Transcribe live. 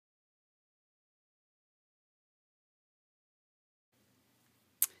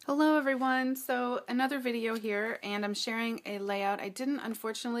Hello everyone, so another video here, and I'm sharing a layout. I didn't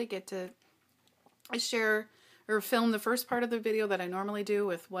unfortunately get to share or film the first part of the video that I normally do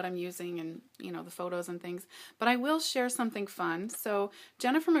with what I'm using and the photos and things, but I will share something fun. So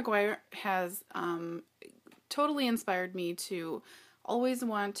Jennifer McGuire has totally inspired me to always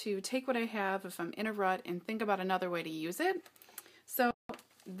want to take what I have if I'm in a rut and think about another way to use it. So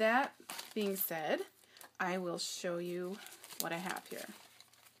that being said, I will show you what I have here.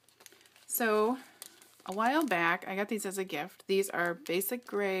 So a while back, I got these as a gift. These are basic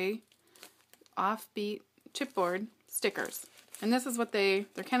gray offbeat chipboard stickers. And this is what they're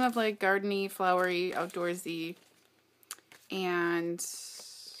kind of like gardeny, flowery, outdoorsy, and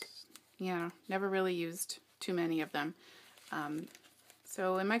never really used too many of them.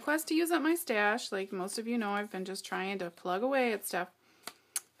 So in my quest to use up my stash, like most of you know, I've been just trying to plug away at stuff.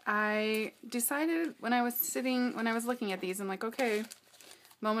 I decided when I was looking at these, I'm like, okay,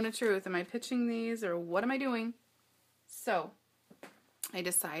 moment of truth. Am I pitching these or what am I doing? So I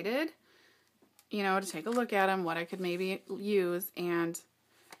decided, to take a look at them, what I could maybe use. And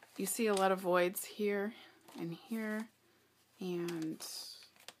you see a lot of voids here and here and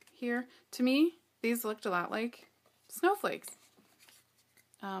here. To me, these looked a lot like snowflakes,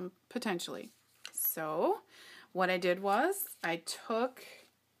 potentially. So what I did was I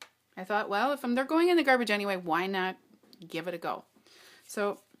thought, well, if they're going in the garbage anyway, why not give it a go?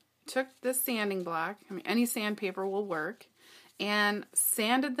 So took this sanding block, any sandpaper will work, and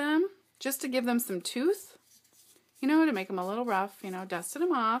sanded them just to give them some tooth, to make them a little rough, dusted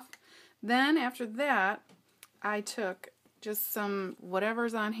them off. Then after that, I took just some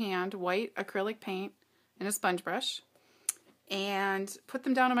whatever's on hand, white acrylic paint and a sponge brush, and put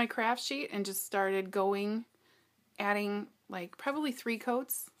them down on my craft sheet and just started adding like probably 3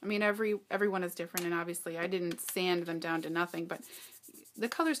 coats. Everyone is different, and obviously I didn't sand them down to nothing, but the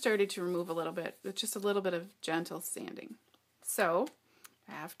color started to remove a little bit with just a little bit of gentle sanding. So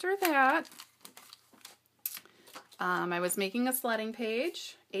after that, I was making a sledding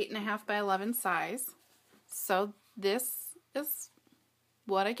page, 8.5 by 11 size. So this is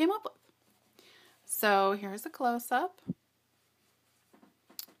what I came up with. So here's a close-up.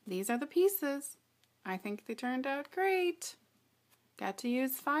 These are the pieces. I think they turned out great. Got to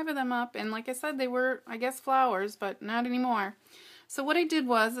use 5 of them up, and like I said, they were, I guess, flowers, but not anymore. So what I did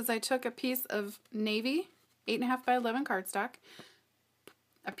was I took a piece of navy, 8.5 by 11 cardstock,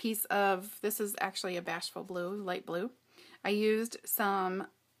 a piece of, this is actually a bashful blue, light blue. I used some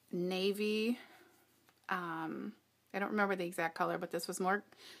navy, I don't remember the exact color, but this was more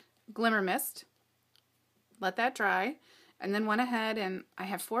glimmer mist. Let that dry, and then went ahead and I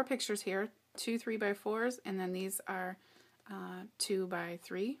have 4 pictures here, 2 3x4s, and then these are 2 by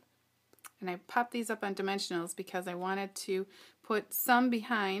 3. And I popped these up on dimensionals because I wanted to put some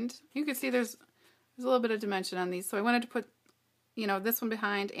behind. You can see there's a little bit of dimension on these. So I wanted to put, this one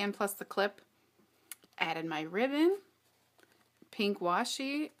behind and plus the clip. Added my ribbon, pink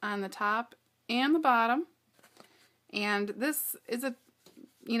washi on the top and the bottom. And this is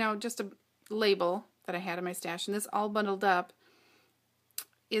just a label that I had in my stash. And this all bundled up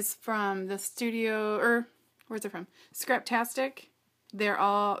is from the studio, or where's it from? Scraptastic.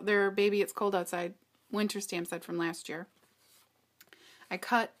 Their Baby It's Cold Outside winter stamp set from last year. I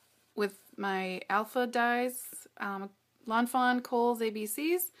cut with my alpha dies, Lawn Fawn Kohl's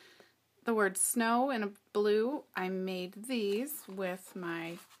ABCs, the word snow in a blue. I made these with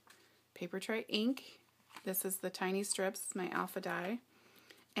my paper tray ink. This is the tiny strips, my alpha die,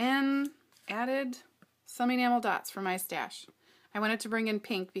 and added some enamel dots for my stash. I wanted to bring in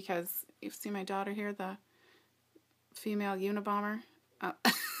pink because you see my daughter here, the female Unabomber.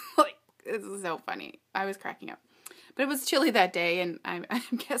 This is so funny. I was cracking up. But it was chilly that day, and I'm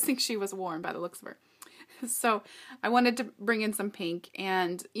guessing she was warm by the looks of her. So I wanted to bring in some pink,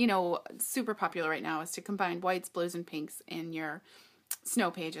 and, super popular right now is to combine whites, blues, and pinks in your snow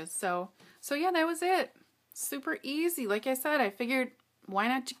pages. So yeah, that was it. Super easy. Like I said, I figured why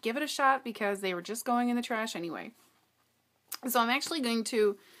not give it a shot because they were just going in the trash anyway. So I'm actually going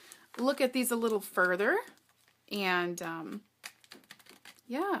to look at these a little further, and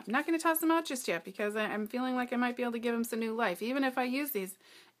yeah, I'm not going to toss them out just yet because I'm feeling like I might be able to give them some new life. Even if I use these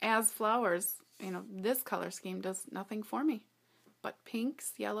as flowers, this color scheme does nothing for me. But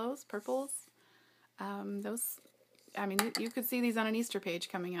pinks, yellows, purples, you could see these on an Easter page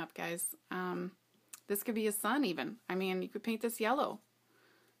coming up, guys. This could be a sun even. You could paint this yellow.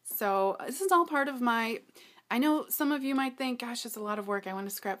 So this is all part of I know some of you might think, gosh, it's a lot of work. I want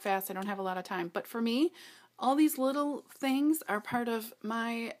to scrap fast. I don't have a lot of time. But for me, all these little things are part of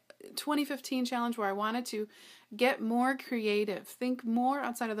my 2015 challenge where I wanted to get more creative, think more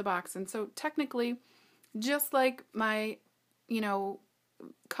outside of the box. And so technically, just like my,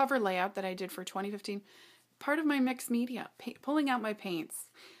 cover layout that I did for 2015, part of my mixed media, pulling out my paints,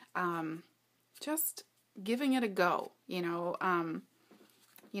 just giving it a go,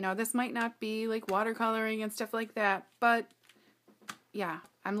 this might not be like watercoloring and stuff like that, but yeah,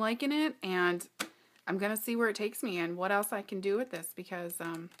 I'm liking it, and I'm going to see where it takes me and what else I can do with this because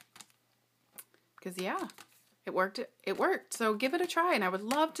yeah, it worked. It worked. So give it a try, and I would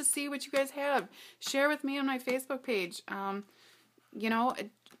love to see what you guys have. Share with me on my Facebook page. I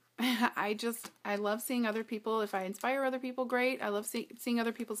love seeing other people. If I inspire other people, great. I love seeing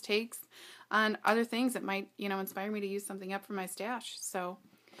other people's takes on other things that might, inspire me to use something up for my stash. So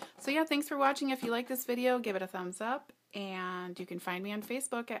yeah, thanks for watching. If you like this video, give it a thumbs up, and you can find me on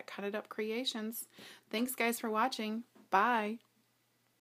Facebook at Cut It Up Creations. Thanks guys for watching. Bye.